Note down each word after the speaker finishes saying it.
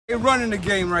They're running the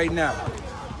game right now.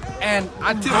 And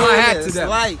I tip my hat to them. That's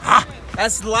light.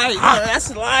 That's light.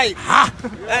 That's light.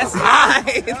 That's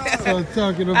what I'm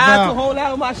talking about. I have to hold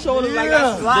out my shoulders like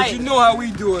that's light. But you know how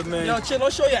we do it, man. Yo, chill,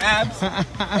 don't show your abs.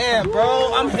 Damn,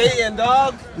 bro, I'm hating,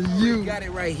 dog. You got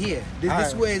it right here.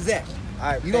 This where it's at.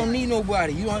 You don't need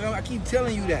nobody. I keep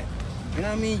telling you that. You know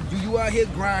what I mean? You out here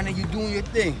grinding, you doing your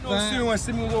thing. You know,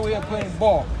 Simi was over here playing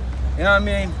ball. You know what I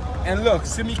mean? And look,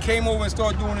 Simi came over and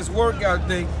started doing this workout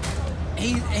thing.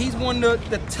 He's one of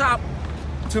the top,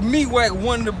 to me,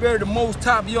 one of the most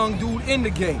top young dude in the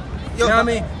game. You know what I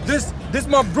mean? This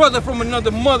my brother from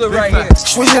another mother right here.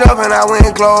 Switch it up and I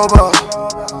went global.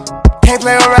 Can't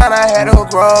play around, I had to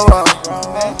grow up.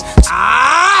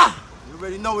 You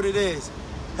already know what it is.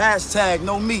 Hashtag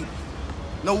no meat,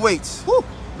 no weights,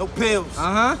 no pills,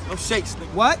 no shakes.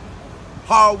 Nigga. What?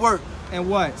 Hard work. And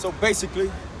what? So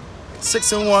basically,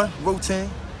 6-in-1 routine.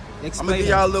 I'm gonna give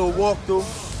y'all a little walkthrough,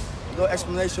 a little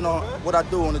explanation on what I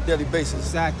do on a daily basis.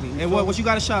 Exactly. And what you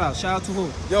got to shout out? Shout out to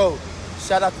who? Yo,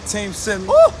 shout out to Team Simi.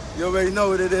 You already know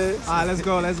what it is. All right, let's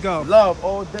go, let's go. Love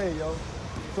all day, yo.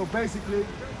 So basically,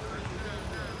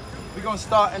 we're gonna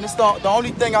start, and the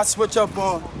only thing I switch up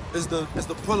on is the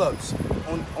pull-ups.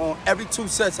 On every 2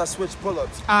 sets, I switch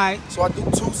pull-ups. All right. So I do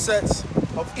 2 sets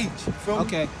of each. You feel me?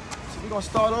 Okay. So we're gonna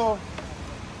start off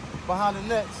behind the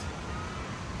nets.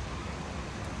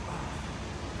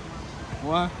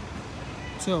 1,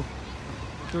 2,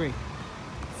 3,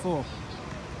 4,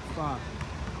 5,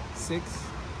 6,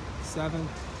 7,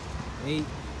 8,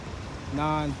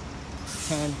 9,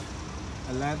 10,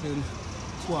 11,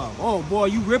 12. Oh boy,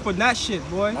 you ripping that shit,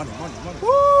 boy. Money. Woo!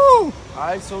 All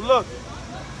right, so look,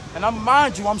 and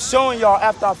mind you, I'm showing y'all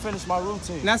after I finish my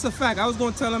routine. And that's a fact. I was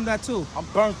gonna tell him that too. I'm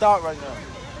burnt out right now.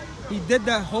 He did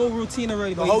that whole routine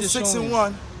already. The whole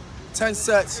 6-in-1, 10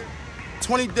 sets,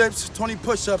 20 dips, 20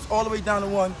 push-ups, all the way down to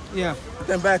 1. Yeah.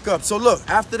 Then back up. So look,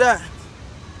 after that,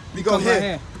 we go here. Right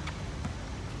here.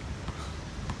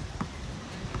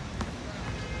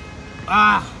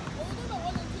 Ah.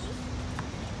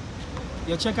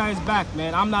 Yo, check out his back,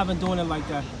 man. I'm not even doing it like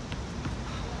that.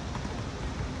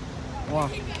 1,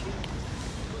 2,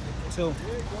 3,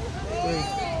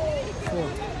 4,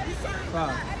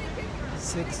 5,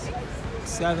 6,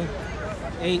 7,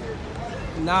 8,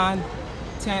 9,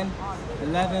 10,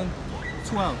 11,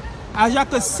 12. As y'all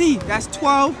can see, that's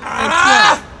 12 and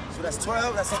 12. So that's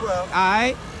 12, that's 12. All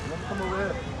right. Come over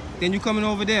here. Then you coming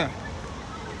over there.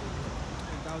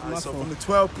 Right, so from the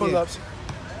 12 pull-ups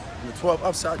and the 12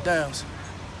 upside downs,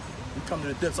 we come to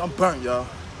the dips. I'm burnt, y'all.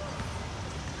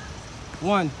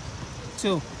 1,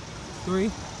 2, 3,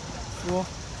 4,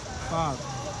 5,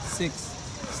 6,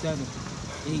 7,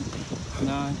 8,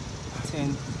 9,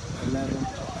 10, 11,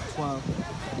 12,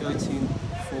 13,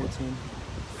 14,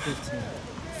 15.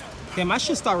 Damn, I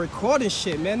should start recording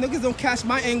shit, man. Niggas don't catch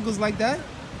my angles like that.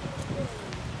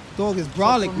 Dog is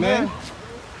brolic, man.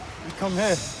 We come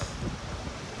here.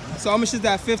 So how much is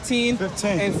that? 15?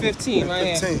 15. And 15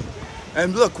 right 15. here.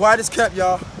 And look, quiet as kept,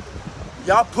 y'all.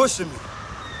 Y'all pushing me.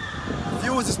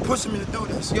 Viewers is pushing me to do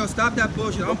this. Yo, stop that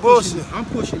bullshit. I'm pushing you. I'm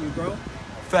pushing you, bro.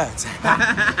 Facts.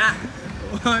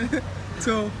 1,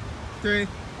 2, 3,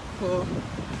 4,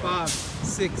 5,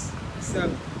 6,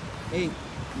 7, 8,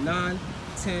 9,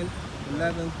 10,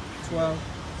 11, 12,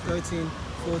 13,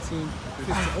 14,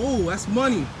 15. Oh, that's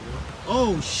money.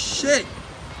 Oh, shit.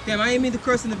 Damn, I ain't mean to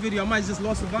curse in the video. I might just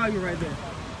lost the value right there.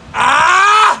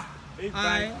 Ah! All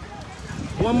right.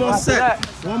 One more set.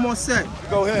 One more set.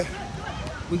 Go ahead.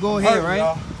 We go ahead,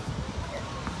 right?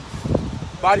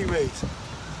 Body raise.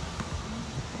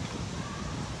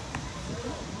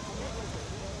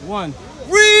 1.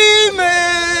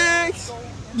 Remix!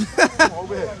 Come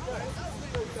over here.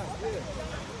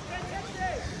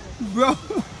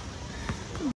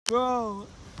 Bro.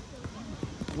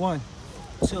 1,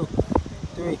 2,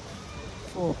 3,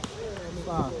 4,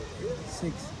 5,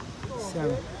 6,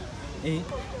 7, 8,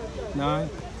 9,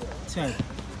 10.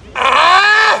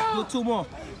 Do 2 more.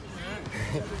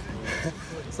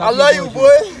 I love you, boy.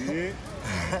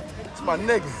 It's my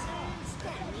nigga.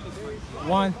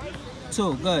 1,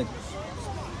 2, good.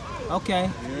 Okay.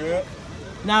 Yeah.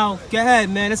 Now, go ahead,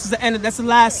 man. This is the end. That's the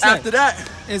last set. After that,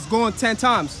 it's going 10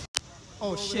 times.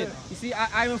 Oh shit! You see,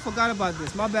 I even forgot about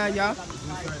this. My bad, y'all.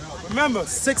 Remember,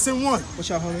 6-in-1. What's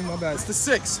y'all, homie? My bad. It's the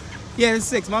 6. Yeah, it's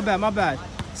 6. My bad. My bad.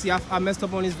 See, I messed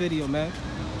up on this video, man.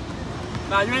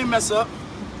 Nah, you ain't mess up.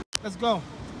 Let's go.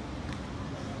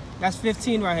 That's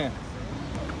 15 right here.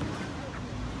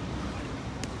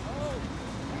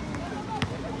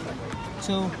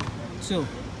 Two,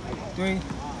 3,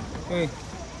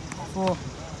 4,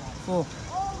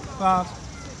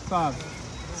 5,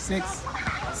 6,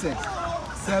 6,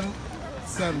 7,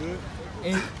 7,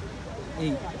 8,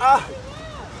 8.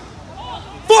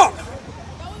 Fuck!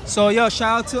 So yo,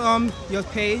 shout out to your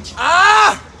page.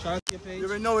 Shout out to your page. You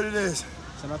already know what it is.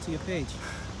 Shout out to your page.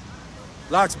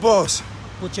 LOX Boss.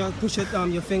 Put your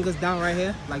fingers down right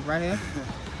here, like right here.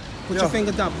 Put your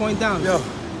fingers down, point down. Yo,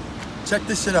 check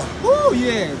this shit out. Woo,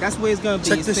 yeah, that's where it's gonna be.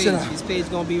 Check this shit out. His page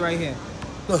gonna be right here.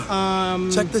 Look,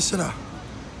 check this shit out.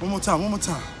 One more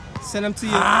time. Send them to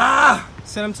your.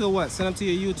 Send them to what? Send them to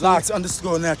your YouTube.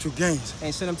 LOX_Natural Gains.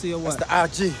 And send them to your what?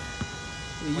 That's the IG.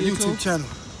 My YouTube channel.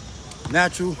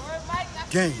 Natural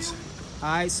Gains.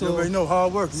 Alright, so you already know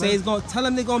hard work, man. Say it's gonna tell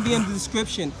them they're gonna be in the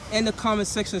description and the comment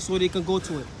section so they can go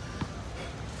to it.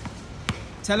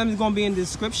 Tell them it's gonna be in the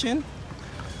description.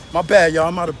 My bad, y'all.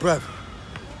 I'm out of breath.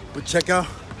 But check out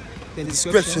the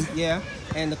description. Yeah,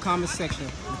 and the comment section.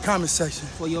 The comment section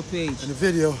for your page. And the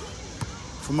video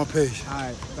for my page.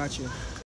 Alright, got you.